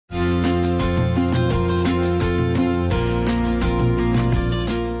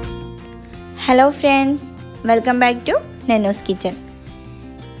Hello friends, welcome back to Nennuskitchen.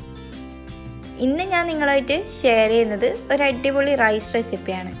 ഇന്ന് ഞാൻ നിങ്ങളുമായിട്ട് ഷെയർ ചെയ്യുന്നത് ഒരു അടിപൊളി റൈസ്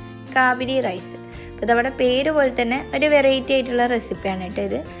റെസിപ്പിയാണ്, കാബിരി റൈസ്. അപ്പോൾ നമ്മുടെ പേര് പോലെ തന്നെ ഒരു വെറൈറ്റി ആയിട്ടുള്ള റെസിപ്പിയാണ് കേട്ടോ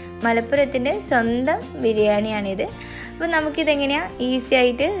ഇത്. മലപ്പുറത്തിൻ്റെ സ്വന്തം ബിരിയാണിയാണിത്. അപ്പോൾ നമുക്കിതെങ്ങനെയാണ് ഈസി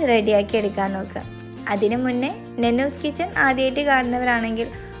ആയിട്ട് റെഡിയാക്കി എടുക്കാൻ നോക്കാം. അതിനു മുന്നേ നെന്നൂസ് കിച്ചൺ ആദ്യമായിട്ട് കാണുന്നവരാണെങ്കിൽ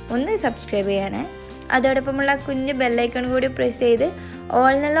ഒന്ന് സബ്സ്ക്രൈബ് ചെയ്യണേ. അതോടൊപ്പമുള്ള കുഞ്ഞ് ബെല്ലൈക്കൺ കൂടി പ്രസ് ചെയ്ത്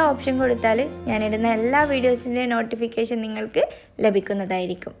ഓൾ എന്നുള്ള ഓപ്ഷൻ കൊടുത്താൽ ഞാനിടുന്ന എല്ലാ വീഡിയോസിൻ്റെ നോട്ടിഫിക്കേഷൻ നിങ്ങൾക്ക്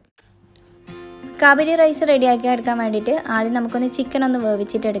ലഭിക്കുന്നതായിരിക്കും. കാബിരി റൈസ് റെഡിയാക്കി എടുക്കാൻ വേണ്ടിയിട്ട് ആദ്യം നമുക്കൊന്ന് ചിക്കൻ ഒന്ന്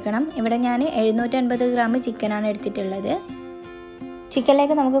വേവിച്ചിട്ടെടുക്കണം. ഇവിടെ ഞാൻ 750 ഗ്രാം ചിക്കനാണ് എടുത്തിട്ടുള്ളത്.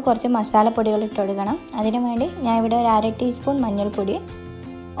 ചിക്കനിലേക്ക് നമുക്ക് കുറച്ച് മസാലപ്പൊടികൾ ഇട്ടെടുക്കണം. അതിനു വേണ്ടി ഞാൻ ഇവിടെ ഒരു 1/2 ടീസ്പൂൺ മഞ്ഞൾപ്പൊടി,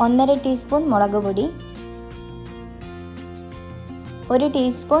 1/2 ടീസ്പൂൺ മുളക് പൊടി, 1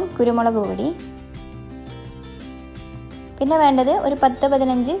 ടീസ്പൂൺ കുരുമുളക് പൊടി, പിന്നെ വേണ്ടത് ഒരു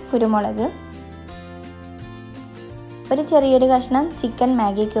 10-15 കുരുമുളക്, ഒരു ചെറിയൊരു കഷ്ണം ചിക്കൻ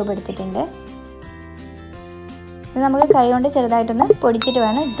മാഗി ക്യൂബ് എടുത്തിട്ടുണ്ട്. ഇത് നമുക്ക് കൈ കൊണ്ട് ചെറുതായിട്ടൊന്ന് പൊടിച്ചിട്ട്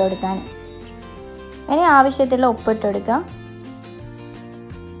വേണം ഇട്ട് കൊടുക്കാൻ. ഇനി ആവശ്യത്തിലുള്ള ഉപ്പ് ഇട്ട് കൊടുക്കാം.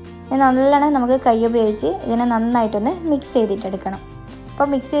 നല്ലോണം നമുക്ക് കൈ ഉപയോഗിച്ച് ഇതിനെ നന്നായിട്ടൊന്ന് മിക്സ് ചെയ്തിട്ടെടുക്കണം. അപ്പോൾ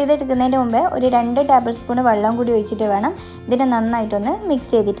മിക്സ് ചെയ്തെടുക്കുന്നതിന് മുമ്പേ ഒരു 2 ടേബിൾ സ്പൂൺ വെള്ളം കൂടി ഒഴിച്ചിട്ട് വേണം ഇതിനെ നന്നായിട്ടൊന്ന്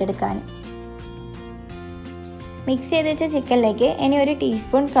മിക്സ് ചെയ്തിട്ടെടുക്കാൻ. മിക്സ് ചെയ്ത് വെച്ച ചിക്കനിലേക്ക് ഇനി ഒരു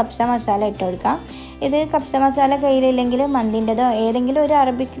ടീസ്പൂൺ കബ്സ മസാല ഇട്ട് കൊടുക്കാം. ഇത് കബ്സ മസാല കയ്യിലില്ലെങ്കിൽ മന്തിൻ്റെതോ ഏതെങ്കിലും ഒരു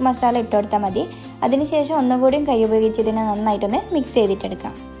അറബിക് മസാല ഇട്ട് കൊടുത്താൽ മതി. അതിനുശേഷം ഒന്നുകൂടിയും കൈ ഉപയോഗിച്ച് ഇതിനെ നന്നായിട്ടൊന്ന് മിക്സ്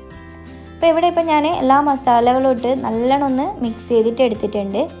ചെയ്തിട്ടെടുക്കാം. അപ്പോൾ ഇവിടെ ഞാൻ എല്ലാ മസാലകളും ഇട്ട് നല്ലോണം ഒന്ന് മിക്സ് ചെയ്തിട്ട്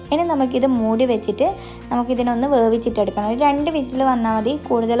എടുത്തിട്ടുണ്ട്. ഇനി നമുക്കിത് മൂടി വെച്ചിട്ട് നമുക്കിതിനൊന്ന് വേവിച്ചിട്ടെടുക്കണം. ഒരു 2 വിസിൽ വന്നാൽ മതി,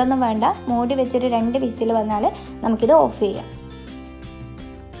 കൂടുതലൊന്നും വേണ്ട. മൂടി വെച്ചിട്ട് 2 വിസിൽ വന്നാൽ നമുക്കിത് ഓഫ് ചെയ്യാം.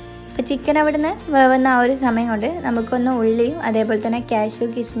 അപ്പോൾ ചിക്കൻ അവിടുന്ന് വേവുന്ന ആ ഒരു സമയം കൊണ്ട് നമുക്കൊന്ന് ഉള്ളിയും അതേപോലെ തന്നെ കാഷ്യൂ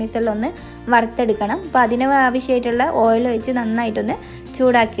കിസ്മിസെല്ലാം ഒന്ന് വറുത്തെടുക്കണം. അപ്പോൾ അതിന് ആവശ്യമായിട്ടുള്ള ഓയിൽ ഒഴിച്ച് നന്നായിട്ടൊന്ന്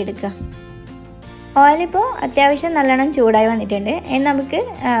ചൂടാക്കിയെടുക്കുക. ഓയിലിപ്പോൾ അത്യാവശ്യം നല്ലോണം ചൂടായി വന്നിട്ടുണ്ട്. ഇനി നമുക്ക്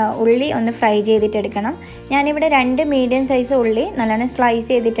ഉള്ളി ഒന്ന് ഫ്രൈ ചെയ്തിട്ടെടുക്കണം. ഞാനിവിടെ 2 മീഡിയം സൈസ് ഉള്ളി നല്ലോണം സ്ലൈസ്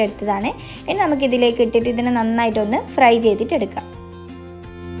ചെയ്തിട്ടെടുത്തതാണ്. ഇനി നമുക്കിതിലേക്ക് ഇട്ടിട്ട് ഇതിനെ നന്നായിട്ടൊന്ന് ഫ്രൈ ചെയ്തിട്ടെടുക്കാം.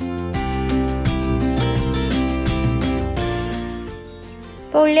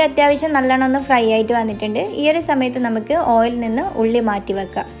 അപ്പോൾ ഉള്ളി അത്യാവശ്യം നല്ലോണം ഒന്ന് ഫ്രൈ ആയിട്ട് വന്നിട്ടുണ്ട്. ഈ ഒരു സമയത്ത് നമുക്ക് ഓയിലിൽ നിന്ന് ഉള്ളി മാറ്റി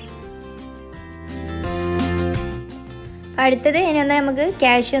വെക്കാം. അടുത്തത് ഇനി ഒന്ന് നമുക്ക്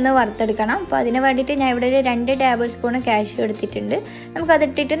കാഷ്യൂ ഒന്ന് വറുത്തെടുക്കണം. അപ്പോൾ അതിന് വേണ്ടിയിട്ട് ഞാൻ ഇവിടെ ഒരു 2 ടേബിൾ സ്പൂൺ കാഷ്യൂ എടുത്തിട്ടുണ്ട്.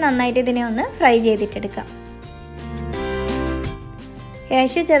 നമുക്കതിട്ടിട്ട് നന്നായിട്ട് ഇതിനെ ഒന്ന് ഫ്രൈ ചെയ്തിട്ടെടുക്കാം.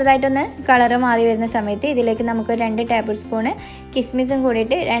 കാഷ്യൂ ചെറുതായിട്ടൊന്ന് കളറ് മാറി വരുന്ന സമയത്ത് ഇതിലേക്ക് നമുക്ക് 2 ടേബിൾ സ്പൂണ് കിസ്മിസും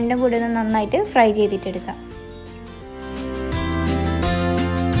കൂടിയിട്ട് രണ്ടും കൂടി ഒന്ന് നന്നായിട്ട് ഫ്രൈ ചെയ്തിട്ടെടുക്കാം.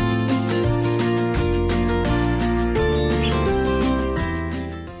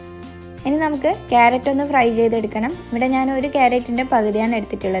 ഇനി നമുക്ക് ക്യാരറ്റ് ഒന്ന് ഫ്രൈ ചെയ്തെടുക്കണം. ഇവിടെ ഞാൻ ഒരു ക്യാരറ്റിൻ്റെ പകുതിയാണ്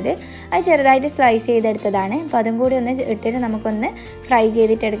എടുത്തിട്ടുള്ളത്. അത് ചെറുതായിട്ട് സ്ലൈസ് ചെയ്തെടുത്തതാണ്. അപ്പോൾ അതും കൂടി ഒന്ന് ഇട്ടിട്ട് നമുക്കൊന്ന് ഫ്രൈ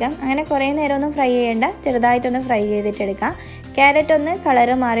ചെയ്തിട്ടെടുക്കാം. അങ്ങനെ കുറേ നേരമൊന്നും ഫ്രൈ ചെയ്യേണ്ട, ചെറുതായിട്ടൊന്ന് ഫ്രൈ ചെയ്തിട്ടെടുക്കാം. ക്യാരറ്റ് ഒന്ന്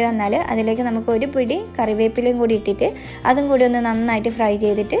കളറ് മാറി വന്നാൽ അതിലേക്ക് നമുക്ക് ഒരു പിടി കറിവേപ്പിലയും കൂടി ഇട്ടിട്ട് അതും കൂടി ഒന്ന് നന്നായിട്ട് ഫ്രൈ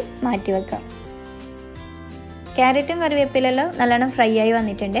ചെയ്തിട്ട് മാറ്റി വെക്കാം. ക്യാരറ്റും കറിവേപ്പിലെല്ലാം നല്ലോണം ഫ്രൈ ആയി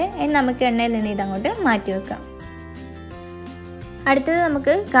വന്നിട്ടുണ്ട്. ഇനി നമുക്ക് എണ്ണയിൽ നിന്ന് ഇതങ്ങോട്ട് മാറ്റി വെക്കാം. അടുത്തത്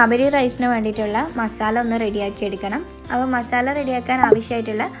നമുക്ക് കാബരി റൈസിന് വേണ്ടിയിട്ടുള്ള മസാല ഒന്ന് റെഡിയാക്കി എടുക്കണം. അപ്പോൾ മസാല റെഡിയാക്കാൻ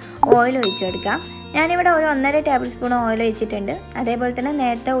ആവശ്യമായിട്ടുള്ള ഓയിൽ ഒഴിച്ചെടുക്കാം. ഞാനിവിടെ ഒരു 1.5 ടേബിൾ സ്പൂൺ ഓയിൽ ഒഴിച്ചിട്ടുണ്ട്. അതേപോലെ തന്നെ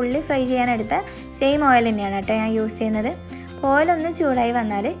നേരത്തെ ഉള്ളി ഫ്രൈ ചെയ്യാനെടുത്ത സെയിം ഓയിൽ തന്നെയാണ് കേട്ടോ ഞാൻ യൂസ് ചെയ്യുന്നത്. ഓയിലൊന്ന് ചൂടായി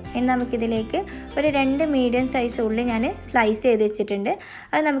വന്നാൽ ഇനി നമുക്കിതിലേക്ക് ഒരു 2 മീഡിയം സൈസ് ഉള്ളി ഞാൻ സ്ലൈസ് ചെയ്ത് വെച്ചിട്ടുണ്ട്.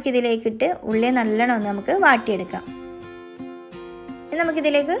 അത് നമുക്കിതിലേക്കിട്ട് ഉള്ളി നല്ലോണം ഒന്ന് നമുക്ക് വാട്ടിയെടുക്കാം. ഇനി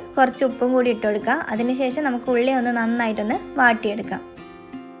നമുക്കിതിലേക്ക് കുറച്ച് ഉപ്പും കൂടി ഇട്ട് കൊടുക്കാം. അതിനുശേഷം നമുക്ക് ഉള്ളി ഒന്ന് നന്നായിട്ടൊന്ന് വാട്ടിയെടുക്കാം.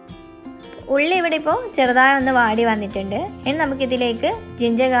 ഉള്ളി ഇവിടെ ഇപ്പോൾ ചെറുതായി ഒന്ന് വാടി വന്നിട്ടുണ്ട്. ഇനി നമുക്കിതിലേക്ക്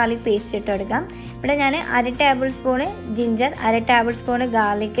ജിഞ്ചർ ഗാർലിക് പേസ്റ്റ് ഇട്ട് കൊടുക്കാം. ഇവിടെ ഞാൻ 1/2 table spoon ginger, 1/2 table spoon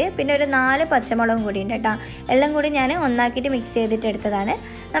garlic, പിന്നെ ഒരു 4 പച്ചമുളകും കൂടി ഉണ്ട് കേട്ടോ. എല്ലാം കൂടി ഞാൻ ഒന്നാക്കിയിട്ട് മിക്സ് ചെയ്തിട്ട് എടുത്തതാണ്.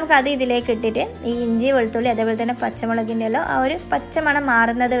 നമുക്കത് ഇതിലേക്ക് ഇട്ടിട്ട് ഈ ഇഞ്ചി വെളുത്തുള്ളി അതേപോലെ തന്നെ പച്ചമുളകിൻ്റെ എല്ലാം ആ ഒരു പച്ചമണം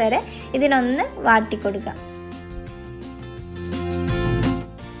മാറുന്നത് വരെ ഇതിനൊന്ന് വാട്ടിക്കൊടുക്കാം.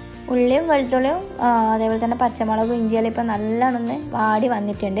 ഉള്ളിയും വെളുത്തുള്ളിയും അതേപോലെ തന്നെ പച്ചമുളകും ഇഞ്ചിയെല്ലാം ഇപ്പോൾ നല്ലോണം ഒന്ന് വാടി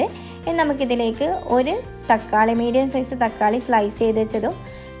വന്നിട്ടുണ്ട്. ഇനി നമുക്കിതിലേക്ക് ഒരു തക്കാളി, മീഡിയം സൈസ് തക്കാളി സ്ലൈസ് ചെയ്ത് വെച്ചതും,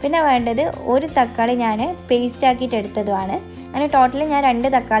 പിന്നെ വേണ്ടത് ഒരു തക്കാളി ഞാൻ പേസ്റ്റ് ആക്കിയിട്ട് എടുത്തതുമാണ്. അങ്ങനെ ടോട്ടലി ഞാൻ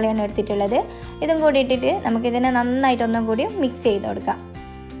 2 തക്കാളിയാണ് എടുത്തിട്ടുള്ളത്. ഇതും കൂടി ഇട്ടിട്ട് നമുക്കിതിനെ നന്നായിട്ടൊന്നും കൂടി മിക്സ് ചെയ്ത് കൊടുക്കാം.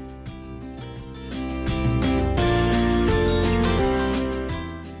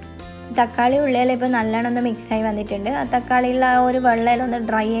 തക്കാളി ഉള്ളിയെല്ലാം ഇപ്പോൾ നല്ലോണം ഒന്ന് മിക്സായി വന്നിട്ടുണ്ട്. ആ തക്കാളിയുള്ള ആ ഒരു വെള്ളമെല്ലാം ഒന്ന്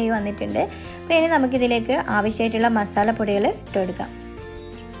ഡ്രൈ ആയി വന്നിട്ടുണ്ട്. അപ്പോൾ ഇനി നമുക്കിതിലേക്ക് ആവശ്യമായിട്ടുള്ള മസാലപ്പൊടികൾ ഇട്ട് കൊടുക്കാം.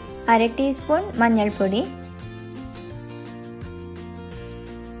 1/2 ടീസ്പൂൺ മഞ്ഞൾപ്പൊടി,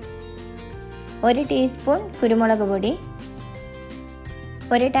 1 ടീസ്പൂൺ കുരുമുളക് പൊടി,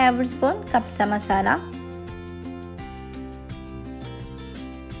 1 ടേബിൾ സ്പൂൺ കപ്സ മസാല,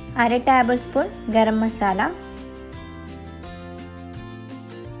 1/2 ടേബിൾ സ്പൂൺ ഗരം മസാല,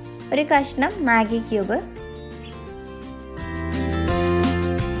 1 കഷ്ണം മാഗി ക്യൂബ്,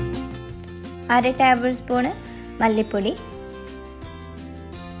 1/2 ടേബിൾ സ്പൂൺ മല്ലിപ്പൊടി,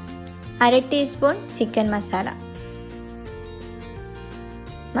 1/2 ടീസ്പൂൺ ചിക്കൻ മസാല.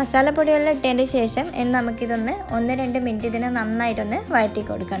 മസാലപ്പൊടികളെല്ലാം ഇട്ടതിന് ശേഷം നമുക്കിതൊന്ന് 1-2 മിനിറ്റ് ഇതിനെ നന്നായിട്ടൊന്ന് വഴറ്റി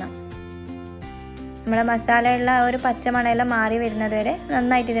കൊടുക്കണം. നമ്മുടെ മസാലയുള്ള ഒരു പച്ചമണമെല്ലാം മാറി വരുന്നത് വരെ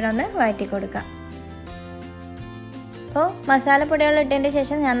നന്നായിട്ട് ഇതിനൊന്ന് വഴറ്റി കൊടുക്കാം. അപ്പോൾ മസാലപ്പൊടികൾ ഇട്ടതിന്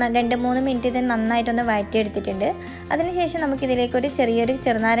ശേഷം ഞാൻ 2-3 മിനിറ്റ് ഇത് നന്നായിട്ടൊന്ന് വഴറ്റിയെടുത്തിട്ടുണ്ട്. അതിനുശേഷം നമുക്കിതിലേക്ക് ഒരു ചെറിയൊരു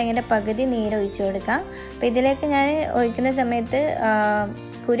ചെറുനാരങ്ങയുടെ പകുതി നീര് ഒഴിച്ച് കൊടുക്കാം. അപ്പോൾ ഇതിലേക്ക് ഞാൻ ഒഴിക്കുന്ന സമയത്ത്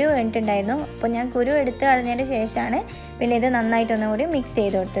കുരു വേണ്ടിയിട്ടുണ്ടായിരുന്നു. അപ്പോൾ ഞാൻ കുരു എടുത്ത് കളഞ്ഞതിന് ശേഷമാണ് പിന്നെ ഇത് നന്നായിട്ടൊന്നുകൂടി മിക്സ്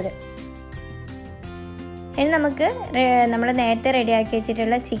ചെയ്ത് കൊടുത്തത്. ഇനി നമുക്ക് നമ്മൾ നേരത്തെ റെഡിയാക്കി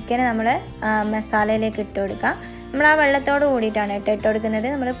വെച്ചിട്ടുള്ള ചിക്കൻ നമ്മൾ മസാലയിലേക്ക് ഇട്ട് കൊടുക്കാം. നമ്മൾ ആ വെള്ളത്തോട് കൂടിയിട്ടാണ് ഇട്ട് കൊടുക്കുന്നത്.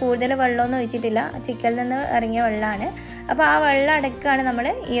 നമ്മൾ കൂടുതൽ വെള്ളമൊന്നും ഒഴിച്ചിട്ടില്ല, ചിക്കനിൽ നിന്ന് ഇറങ്ങിയ വെള്ളമാണ്. അപ്പോൾ ആ വെള്ളം അടക്കമാണ് നമ്മൾ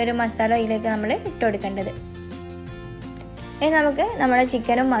ഈ ഒരു മസാലയിലേക്ക് നമ്മൾ ഇട്ട് കൊടുക്കേണ്ടത്. ഇനി നമുക്ക് നമ്മുടെ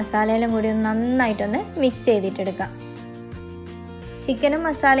ചിക്കനും മസാലയിലും കൂടി നന്നായിട്ടൊന്ന് മിക്സ് ചെയ്തിട്ടെടുക്കാം. ചിക്കനും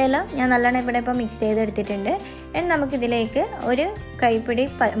മസാലയെല്ലാം ഞാൻ നല്ലോണം ഇവിടെ ഇപ്പോൾ മിക്സ് ചെയ്തെടുത്തിട്ടുണ്ട്. ഇനി നമുക്കിതിലേക്ക് ഒരു കൈപ്പിടി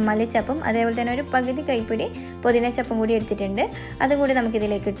മല്ലിച്ചപ്പും അതേപോലെ തന്നെ ഒരു പകുതി കൈപ്പിടി പുതിനച്ചപ്പും കൂടി എടുത്തിട്ടുണ്ട്. അതും കൂടി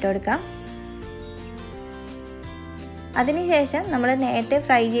നമുക്കിതിലേക്ക് ഇട്ട് കൊടുക്കാം. അതിനുശേഷം നമ്മൾ നേരത്തെ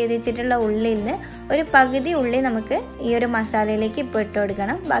ഫ്രൈ ചെയ്ത് വെച്ചിട്ടുള്ള ഉള്ളിയിൽ നിന്ന് ഒരു പകുതി ഉള്ളി നമുക്ക് ഈ ഒരു മസാലയിലേക്ക് ഇപ്പോൾ ഇട്ട്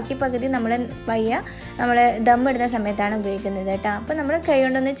കൊടുക്കണം. ബാക്കി പകുതി നമ്മൾ ദം ഇടുന്ന സമയത്താണ് ഉപയോഗിക്കുന്നത് കേട്ടോ. അപ്പോൾ നമ്മൾ കൈ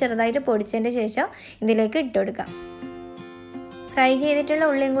കൊണ്ടൊന്ന് ചെറുതായിട്ട് പൊടിച്ചതിൻ്റെ ശേഷം ഇതിലേക്ക് ഇട്ട് കൊടുക്കാം. ഫ്രൈ ചെയ്തിട്ടുള്ള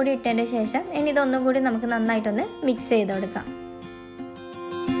ഉള്ളിയും കൂടി ഇട്ടതിന് ശേഷം ഇനി ഇതൊന്നും കൂടി നമുക്ക് നന്നായിട്ടൊന്ന് മിക്സ് ചെയ്ത് കൊടുക്കാം.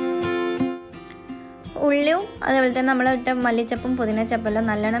 ഉള്ളിയും അതുപോലെ തന്നെ നമ്മൾ ഇട്ട മല്ലിച്ചപ്പും പുതിനച്ചപ്പെല്ലാം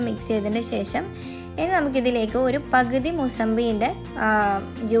നല്ലോണം മിക്സ് ചെയ്തതിന് ശേഷം ഇനി നമുക്കിതിലേക്ക് ഒരു പകുതി മുസമ്പീൻ്റെ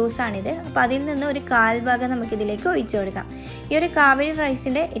ജ്യൂസാണിത്. അപ്പോൾ അതിൽ നിന്ന് ഒരു 1/4 ഭാഗം നമുക്കിതിലേക്ക് ഒഴിച്ചു കൊടുക്കാം. ഈ ഒരു കാബരി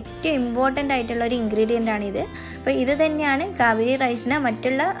റൈസിൻ്റെ ഏറ്റവും ഇമ്പോർട്ടൻ്റ് ആയിട്ടുള്ള ഒരു ഇൻഗ്രീഡിയൻ്റ് ആണിത്. അപ്പോൾ ഇത് തന്നെയാണ് കാബരി റൈസിനെ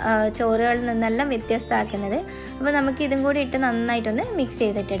മറ്റുള്ള ചോറുകളിൽ നിന്നെല്ലാം വ്യത്യസ്തമാക്കുന്നത്. അപ്പോൾ നമുക്ക് ഇതും കൂടി ഇട്ട് നന്നായിട്ടൊന്ന് മിക്സ്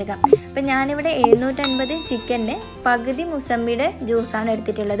ചെയ്തിട്ടെടുക്കാം. അപ്പോൾ ഞാനിവിടെ 750 ചിക്കന് പകുതി മുസമ്പിയുടെ ജ്യൂസാണ്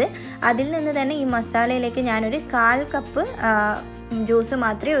എടുത്തിട്ടുള്ളത്. അതിൽ നിന്ന് തന്നെ ഈ മസാലയിലേക്ക് ഞാനൊരു 1/4 കപ്പ് ജ്യൂസ്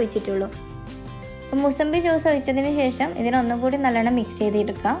മാത്രമേ ഒഴിച്ചിട്ടുള്ളൂ. മുസമ്പി ജ്യൂസ് ഒഴിച്ചതിന് ശേഷം ഇതിനൊന്നും കൂടി നല്ലോണം മിക്സ്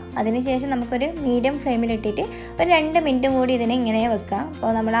ചെയ്തെടുക്കാം. അതിനുശേഷം നമുക്കൊരു മീഡിയം ഫ്ലെയിമിലിട്ടിട്ട് ഒരു 2 മിനിറ്റും കൂടി ഇതിനെ ഇങ്ങനെ വെക്കാം.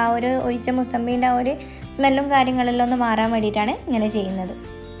 അപ്പോൾ നമ്മൾ ആ ഒരു ഒഴിച്ച മുസമ്പീൻ്റെ ആ ഒരു സ്മെല്ലും കാര്യങ്ങളെല്ലാം ഒന്ന് മാറാൻ വേണ്ടിയിട്ടാണ് ഇങ്ങനെ ചെയ്യുന്നത്.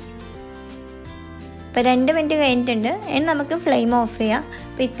 ഇപ്പോൾ 2 മിനിറ്റ് കഴിഞ്ഞിട്ടുണ്ട്. ഇനി നമുക്ക് ഫ്ലെയിം ഓഫ് ചെയ്യാം.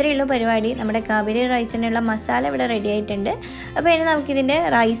 അപ്പോൾ ഇത്രയേ ഉള്ളൂ പരിപാടി. നമ്മുടെ കാബരി റൈസിനുള്ള മസാല ഇവിടെ റെഡി ആയിട്ടുണ്ട്. അപ്പോൾ ഇനി നമുക്കിതിൻ്റെ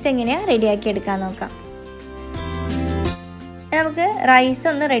റൈസ് എങ്ങനെയാണ് റെഡിയാക്കി എടുക്കാൻ നോക്കാം. നമുക്ക് റൈസ്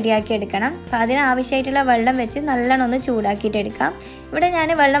ഒന്ന് റെഡിയാക്കി എടുക്കണം. അപ്പോൾ അതിനാവശ്യമായിട്ടുള്ള വെള്ളം വെച്ച് നല്ലോണം ഒന്ന് ചൂടാക്കിയിട്ട് എടുക്കാം. ഇവിടെ ഞാൻ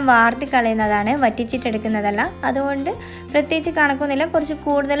വെള്ളം വാർത്തി കളയുന്നതാണ്, വറ്റിച്ചിട്ടെടുക്കുന്നതല്ല. അതുകൊണ്ട് പ്രത്യേകിച്ച് കണക്കൊന്നുമില്ല, കുറച്ച്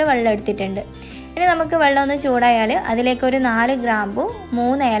കൂടുതൽ വെള്ളം എടുത്തിട്ടുണ്ട്. ഇനി നമുക്ക് വെള്ളം ഒന്ന് ചൂടായാൽ അതിലേക്ക് ഒരു 4 ഗ്രാമ്പു,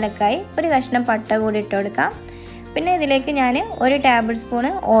 3 ഏലക്കായ്, ഒരു കഷ്ണം പട്ട കൂടി ഇട്ട് കൊടുക്കാം. പിന്നെ ഇതിലേക്ക് ഞാൻ 1 ടേബിൾ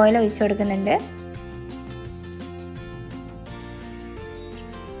സ്പൂണ് ഓയിൽ ഒഴിച്ചു കൊടുക്കുന്നുണ്ട്.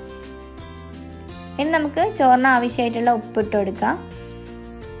 ഇനി നമുക്ക് ചോറിന് ആവശ്യമായിട്ടുള്ള ഉപ്പിട്ട് കൊടുക്കാം.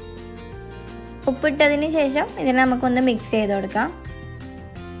 ഉപ്പിട്ടതിന് ശേഷം ഇതിനെ നമുക്കൊന്ന് മിക്സ് ചെയ്ത് കൊടുക്കാം.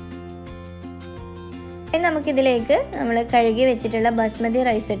 ഇനി നമുക്കിതിലേക്ക് നമ്മൾ കഴുകി വെച്ചിട്ടുള്ള ബസ്മതി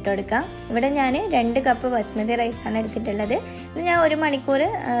റൈസ് ഇട്ട് കൊടുക്കാം. ഇവിടെ ഞാൻ 2 കപ്പ് ബസ്മതി റൈസാണ് എടുത്തിട്ടുള്ളത്. ഇത് ഞാൻ 1 മണിക്കൂർ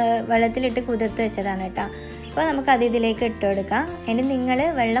വെള്ളത്തിലിട്ട് കുതിർത്ത് വെച്ചതാണ് കേട്ടോ. അപ്പോൾ നമുക്കത് ഇതിലേക്ക് ഇട്ട് കൊടുക്കാം. ഇനി നിങ്ങൾ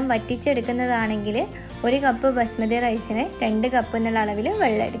വെള്ളം വറ്റിച്ചെടുക്കുന്നതാണെങ്കിൽ 1 കപ്പ് ബസ്മതി റൈസിന് 2 കപ്പ് എന്നുള്ള അളവിൽ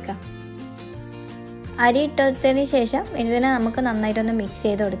വെള്ളം എടുക്കാം. അരി ഇട്ടതിന് ശേഷം ഇതിനെ നമുക്ക് നന്നായിട്ടൊന്ന് മിക്സ്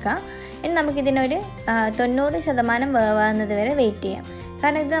ചെയ്ത് കൊടുക്കാം. ഇനി നമുക്കിതിനൊരു 90% വേവാകുന്നത് വരെ വെയിറ്റ് ചെയ്യാം.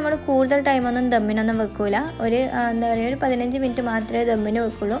 കാരണം ഇത് നമ്മൾ കൂടുതൽ ടൈമൊന്നും ദമ്മിനൊന്നും വെക്കില്ല. ഒരു 15 മിനിറ്റ് മാത്രമേ ദമ്മിന്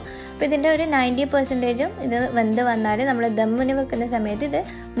വെക്കുള്ളൂ. അപ്പോൾ ഇതിൻ്റെ ഒരു 90% ഇത് വെന്ത് വന്നാൽ നമ്മൾ ദമ്മിന് വെക്കുന്ന സമയത്ത് ഇത്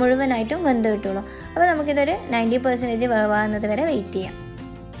മുഴുവനായിട്ടും വെന്ത് കിട്ടുള്ളൂ. അപ്പോൾ നമുക്കിതൊരു 90% വേവാകുന്നത് വരെ വെയിറ്റ് ചെയ്യാം.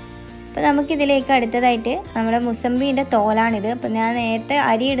 അപ്പോൾ നമുക്കിതിലേക്ക് അടുത്തതായിട്ട് നമ്മുടെ മുസമ്പീൻ്റെ തോലാണിത്. അപ്പോൾ ഞാൻ നേരത്തെ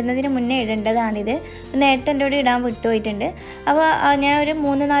അരി ഇടുന്നതിന് മുന്നേ ഇടേണ്ടതാണിത്. നേരത്തെ എൻ്റെ കൂടെ ഇടാൻ വിട്ടുപോയിട്ടുണ്ട്. അപ്പോൾ ഞാൻ ഒരു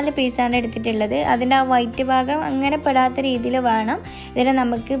 3-4 പീസാണ് എടുത്തിട്ടുള്ളത്. അതിൻ്റെ ആ വൈറ്റ് ഭാഗം അങ്ങനെ പെടാത്ത രീതിയിൽ വേണം ഇതിനെ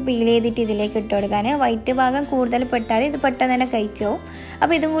നമുക്ക് പീൽ ചെയ്തിട്ട് ഇതിലേക്ക് ഇട്ട് കൊടുക്കാൻ. വൈറ്റ് ഭാഗം കൂടുതൽ പെട്ടാൽ ഇത് പെട്ടെന്ന് തന്നെ കഴിച്ചു പോകും.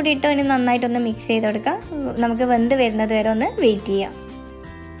 അപ്പോൾ ഇതും കൂടി ഇട്ട് ഇനി നന്നായിട്ടൊന്ന് മിക്സ് ചെയ്ത് കൊടുക്കാം. നമുക്ക് വെന്ത് വരുന്നത് വരെ ഒന്ന് വെയിറ്റ് ചെയ്യാം.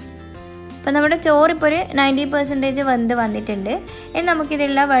 അപ്പോൾ നമ്മുടെ ചോറ് ഇപ്പോൾ ഒരു 90% വെന്ത് വന്നിട്ടുണ്ട്. ഇനി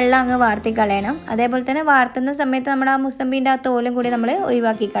നമുക്കിതിലുള്ള വെള്ളം അങ്ങ് വാർത്തി കളയണം. അതേപോലെ തന്നെ വാർത്തുന്ന സമയത്ത് നമ്മുടെ ആ മുസമ്പിൻ്റെ ആ തോലും കൂടി നമ്മൾ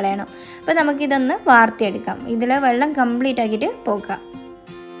ഒഴിവാക്കി കളയണം. അപ്പോൾ നമുക്കിതൊന്ന് വാർത്തിയെടുക്കാം. ഇതിലെ വെള്ളം കംപ്ലീറ്റ് ആക്കിയിട്ട് പോകാം.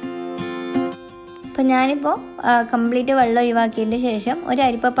 അപ്പോൾ ഞാനിപ്പോൾ കംപ്ലീറ്റ് വെള്ളം ഒഴിവാക്കിയതിന് ശേഷം ഒരു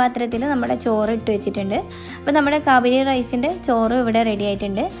അരിപ്പ പാത്രത്തിൽ നമ്മുടെ ചോറ് ഇട്ട് വെച്ചിട്ടുണ്ട്. അപ്പോൾ നമ്മുടെ കാബരി റൈസിൻ്റെ ചോറ് ഇവിടെ റെഡി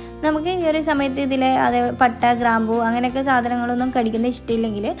ആയിട്ടുണ്ട്. നമുക്ക് ഈ ഒരു സമയത്ത് ഇതിൽ പട്ട, ഗ്രാമ്പൂ അങ്ങനെയൊക്കെ സാധനങ്ങളൊന്നും കടിക്കുന്ന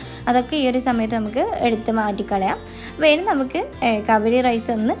ഇഷ്ടമില്ലെങ്കിൽ അതൊക്കെ ഈ ഒരു സമയത്ത് നമുക്ക് എടുത്ത് മാറ്റിക്കളയാം. അപ്പോൾ ഇനി നമുക്ക് കാബരി റൈസ്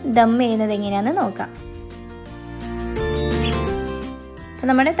ഒന്ന് ദം ചെയ്യുന്നത് എങ്ങനെയാണെന്ന് നോക്കാം. അപ്പോൾ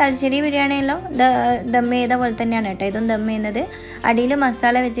നമ്മുടെ തലശ്ശേരി ബിരിയാണിയെല്ലാം ദം ചെയ്ത പോലെ തന്നെയാണ് കേട്ടോ ഇതും ദം ചെയ്യുന്നത്. അടിയിൽ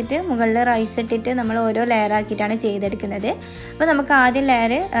മസാല വെച്ചിട്ട് മുകളിൽ റൈസ് ഇട്ടിട്ട് നമ്മൾ ഓരോ ലെയറാക്കിയിട്ടാണ് ചെയ്തെടുക്കുന്നത്. അപ്പോൾ നമുക്ക് ആദ്യം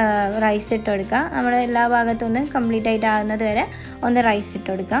ലെയർ റൈസ് ഇട്ട് കൊടുക്കാം. നമ്മൾ എല്ലാ ഭാഗത്തും ഒന്ന് കംപ്ലീറ്റ് ആയിട്ട് ആകുന്നത് വരെ ഒന്ന് റൈസ് ഇട്ട്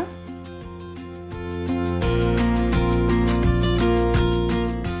കൊടുക്കാം.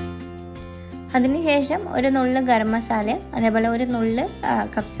 അതിനുശേഷം ഒരു നുള്ള് ഗരം മസാല, അതേപോലെ ഒരു നുള്ള്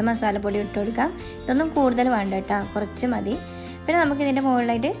കപ്സ മസാലപ്പൊടി ഇട്ട് കൊടുക്കാം. ഇതൊന്നും കൂടുതൽ വേണ്ട കേട്ടോ, കുറച്ച് മതി. പിന്നെ നമുക്കിതിൻ്റെ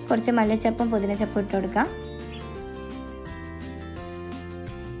മുകളിലായിട്ട് കുറച്ച് മല്ലിച്ചപ്പും പുതിനച്ചപ്പും ഇട്ട് കൊടുക്കാം.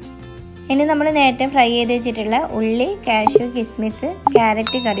 ഇനി നമ്മൾ നേരത്തെ ഫ്രൈ ചെയ്ത് വെച്ചിട്ടുള്ള ഉള്ളി, കാഷ്യൂ, കിസ്മിസ്,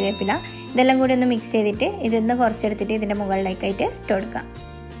 ക്യാരറ്റ്, കറിവേപ്പില ഇതെല്ലാം കൂടി ഒന്ന് മിക്സ് ചെയ്തിട്ട് ഇതിന്ന് കുറച്ചെടുത്തിട്ട് ഇതിൻ്റെ മുകളിലേക്കായിട്ട് ഇട്ട് കൊടുക്കാം.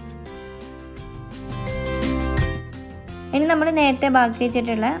 ഇനി നമ്മൾ നേരത്തെ ബാക്കി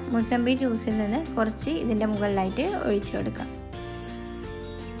വെച്ചിട്ടുള്ള മുസംബി ജ്യൂസിൽ നിന്ന് കുറച്ച് ഇതിൻ്റെ മുകളിലായിട്ട് ഒഴിച്ചു കൊടുക്കാം.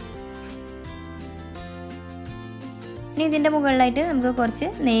 ഇനി ഇതിൻ്റെ മുകളിലായിട്ട് നമുക്ക് കുറച്ച്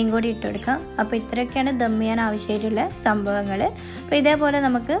നെയ്യും കൂടി ഇട്ട് കൊടുക്കാം. അപ്പോൾ ഇത്രയൊക്കെയാണ് ദം ചെയ്യാൻ ആവശ്യമായിട്ടുള്ള സംഭവങ്ങൾ. അപ്പോൾ ഇതേപോലെ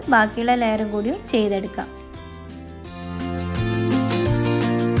നമുക്ക് ബാക്കിയുള്ള ലെയറും കൂടി ചെയ്തെടുക്കാം.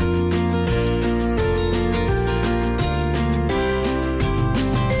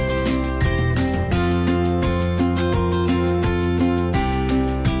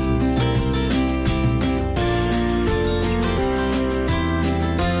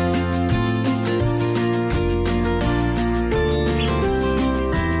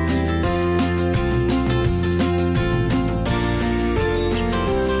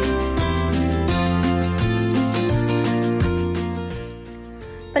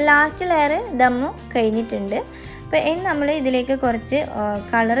 അപ്പോൾ ലാസ്റ്റ് ലെയർ ദമ്മും കഴിഞ്ഞിട്ടുണ്ട്. അപ്പോൾ ഇനി നമ്മൾ ഇതിലേക്ക് കുറച്ച്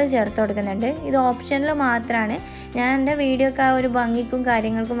കളറ് ചേർത്ത് കൊടുക്കുന്നുണ്ട്. ഇത് ഓപ്ഷനിൽ മാത്രമാണ്. ഞാൻ എൻ്റെ വീഡിയോക്ക് ആ ഒരു ഭംഗിക്കും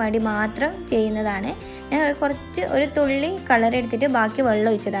കാര്യങ്ങൾക്കും വേണ്ടി മാത്രം ചെയ്യുന്നതാണ്. ഞാൻ ഒരു തുള്ളി കളർ എടുത്തിട്ട് ബാക്കി വെള്ളം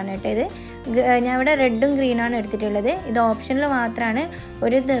ഒഴിച്ചതാണ് കേട്ടോ. ഇത് ഞാൻ ഇവിടെ റെഡും ഗ്രീനാണ് എടുത്തിട്ടുള്ളത്. ഇത് ഓപ്ഷനിൽ മാത്രമാണ്,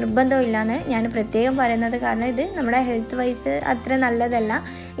 ഒരു നിർബന്ധവും ഇല്ലയെന്ന് ഞാൻ പ്രത്യേകം പറയുന്നത്. കാരണം ഇത് നമ്മുടെ ഹെൽത്ത് വൈസ് അത്ര നല്ലതല്ല.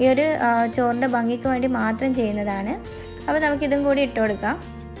 ഈ ഒരു ചോറിൻ്റെ ഭംഗിക്ക് വേണ്ടി മാത്രം ചെയ്യുന്നതാണ്. അപ്പോൾ നമുക്കിതും കൂടി ഇട്ട് കൊടുക്കാം.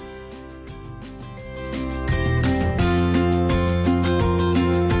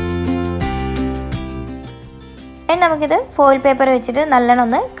 ഇനി നമുക്കിത് ഫോയിൽ പേപ്പർ വെച്ചിട്ട് നല്ലോണം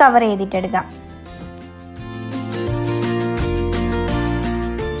ഒന്ന് കവർ ചെയ്തിട്ടെടുക്കാം.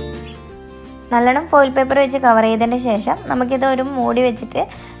 നല്ലോണം ഫോയിൽ പേപ്പർ വെച്ച് കവർ ചെയ്തതിന് ശേഷം നമുക്കിത് ഒരു മൂടി വെച്ചിട്ട്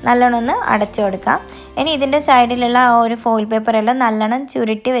നല്ലോണം ഒന്ന് അടച്ചു കൊടുക്കാം. ഇനി ഇതിൻ്റെ സൈഡിലുള്ള ആ ഒരു ഫോയിൽ പേപ്പറെല്ലാം നല്ലോണം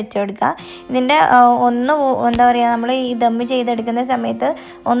ചുരുട്ടി വെച്ച് കൊടുക്കുക. ഇതിൻ്റെ എന്താ പറയുക, നമ്മൾ ഈ ദമ്മ് ചെയ്തെടുക്കുന്ന സമയത്ത്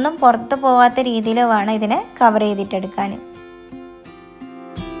ഒന്നും പുറത്ത് പോവാത്ത രീതിയിൽ വേണം ഇതിനെ കവർ ചെയ്തിട്ടെടുക്കാൻ.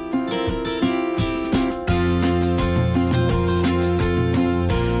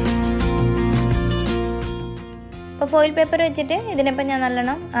 അപ്പോൾ ഫോയിൽ പേപ്പർ വെച്ചിട്ട് ഇതിനിപ്പോൾ ഞാൻ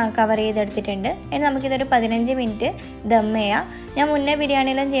നല്ലോണം കവർ ചെയ്തെടുത്തിട്ടുണ്ട്. ഇനി നമുക്കിതൊരു 15 മിനിറ്റ് ദം ചെയ്യാം. ഞാൻ മുന്നേ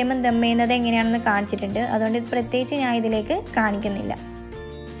ബിരിയാണിയെല്ലാം ചെയ്യുമ്പോൾ ദം ചെയ്യുന്നത് എങ്ങനെയാണെന്ന് കാണിച്ചിട്ടുണ്ട്. അതുകൊണ്ട് പ്രത്യേകിച്ച് ഞാൻ ഇതിലേക്ക് കാണിക്കുന്നില്ല.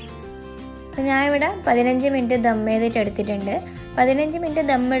 അപ്പോൾ ഞാൻ ഇവിടെ 15 മിനിറ്റ് ദം ചെയ്തിട്ട് എടുത്തിട്ടുണ്ട്. 15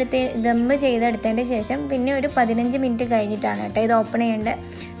 മിനിറ്റ് ദമ്മ് ചെയ്തെടുത്തതിൻ്റെ ശേഷം പിന്നെ ഒരു 15 മിനിറ്റ് കഴിഞ്ഞിട്ടാണ് കേട്ടോ ഇത് ഓപ്പൺ ചെയ്യേണ്ടത്.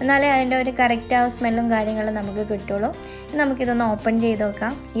 എന്നാലേ അതിൻ്റെ ഒരു കറക്റ്റ് ആ സ്മെല്ലും കാര്യങ്ങളും നമുക്ക് കിട്ടുള്ളൂ. നമുക്കിതൊന്ന് ഓപ്പൺ ചെയ്ത്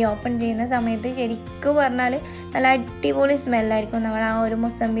നോക്കാം. ഈ ഓപ്പൺ ചെയ്യുന്ന സമയത്ത് ശരിക്കും പറഞ്ഞാൽ നല്ല അടിപൊളി സ്മെല്ലായിരിക്കും. നമ്മൾ ആ ഒരു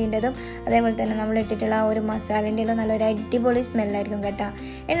മുസംബീൻ്റെതും അതേപോലെ തന്നെ നമ്മൾ ഇട്ടിട്ടുള്ള ആ ഒരു മസാലേൻ്റെതും നല്ലൊരു അടിപൊളി സ്മെല്ലായിരിക്കും കേട്ടോ.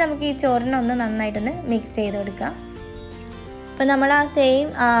 ഇനി നമുക്ക് ഈ ചോറിനൊന്ന് നന്നായിട്ടൊന്ന് മിക്സ് ചെയ്ത് കൊടുക്കാം. അപ്പോൾ നമ്മൾ ആ സെയിം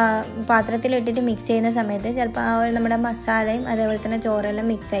പാത്രത്തിലിട്ടിട്ട് മിക്സ് ചെയ്യുന്ന സമയത്ത് ചിലപ്പോൾ ആ നമ്മുടെ മസാലയും അതേപോലെ തന്നെ ചോറെല്ലാം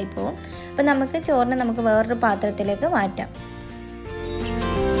മിക്സ് ആയി പോകും. അപ്പോൾ നമുക്ക് ചോറിനെ നമുക്ക് വേറൊരു പാത്രത്തിലേക്ക് മാറ്റാം.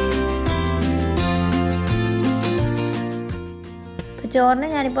 അപ്പോൾ ചോറിനെ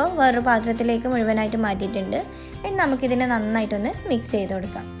ഞാനിപ്പോൾ വേറൊരു പാത്രത്തിലേക്ക് മുഴുവനായിട്ട് മാറ്റിയിട്ടുണ്ട്. ഇനി നമുക്കിതിനെ നന്നായിട്ടൊന്ന് മിക്സ് ചെയ്ത്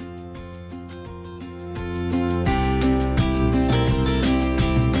കൊടുക്കാം.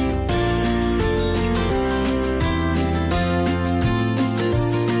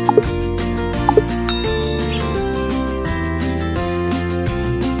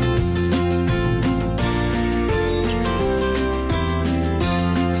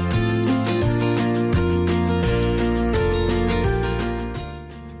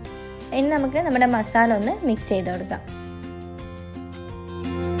 ഇനി നമുക്ക് നമ്മുടെ മസാല ഒന്ന് മിക്സ് ചെയ്ത് കൊടുക്കാം.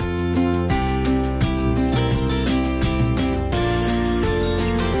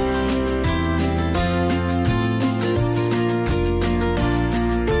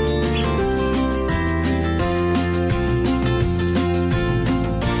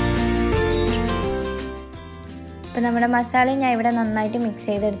 അപ്പോൾ നമ്മുടെ മസാല ഞാൻ ഇവിടെ നന്നായിട്ട് മിക്സ്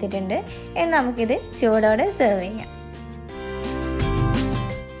ചെയ്തെടുത്തിട്ടുണ്ട്. ഇനി നമുക്കിത് ചൂടോടെ സെർവ് ചെയ്യാം.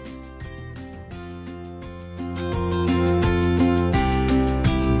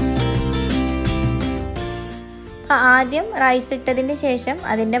 ആദ്യം റൈസ് ഇട്ടതിന് ശേഷം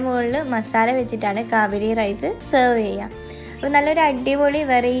അതിൻ്റെ മുകളിൽ മസാല വെച്ചിട്ടാണ് കാബിരി റൈസ് സെർവ് ചെയ്യുക. അപ്പോൾ നല്ലൊരു അടിപൊളി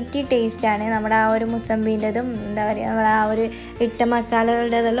വെറൈറ്റി ടേസ്റ്റാണ്. നമ്മുടെ ആ ഒരു മുസമ്പീൻ്റെതും എന്താ പറയുക, നമ്മുടെ ആ ഒരു ഇട്ട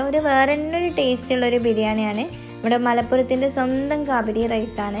മസാലകളുടേതെല്ലാം ഒരു വേറെ തന്നെ ഒരു ടേസ്റ്റുള്ളൊരു ബിരിയാണിയാണ്. നമ്മുടെ മലപ്പുറത്തിൻ്റെ സ്വന്തം കാബിരി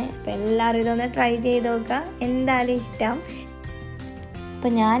റൈസാണ്. അപ്പോൾ എല്ലാവരും ഇതൊന്ന് ട്രൈ ചെയ്ത് നോക്കുക, എന്തായാലും ഇഷ്ടം.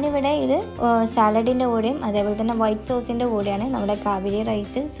 അപ്പോൾ ഞാനിവിടെ ഇത് സാലഡിൻ്റെ കൂടെയും അതേപോലെ തന്നെ വൈറ്റ് സോസിൻ്റെ കൂടെയാണ് നമ്മുടെ കാബിരി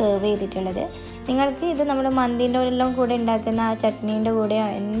റൈസ് സെർവ് ചെയ്തിട്ടുള്ളത്. നിങ്ങൾക്ക് ഇത് നമ്മൾ മന്തിൻ്റെ എല്ലാം കൂടെ ഉണ്ടാക്കുന്ന ആ ചട്നീൻ്റെ കൂടെയോ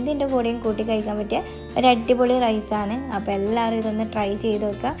എന്തിൻ്റെ കൂടെയും കൂട്ടി കഴിക്കാൻ പറ്റിയ ഒരു അടിപൊളി റൈസാണ്. അപ്പോൾ എല്ലാവരും ഇതൊന്ന് ട്രൈ ചെയ്ത്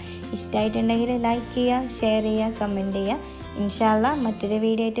നോക്കുക. ഇഷ്ടമായിട്ടുണ്ടെങ്കിൽ ലൈക്ക് ചെയ്യുക, ഷെയർ ചെയ്യുക, കമൻറ്റ് ചെയ്യുക. ഇൻഷാ അല്ലാഹ് മറ്റൊരു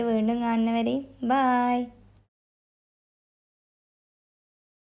വീഡിയോ ആയിട്ട് വീണ്ടും കാണുന്നവരെയും ബൈ.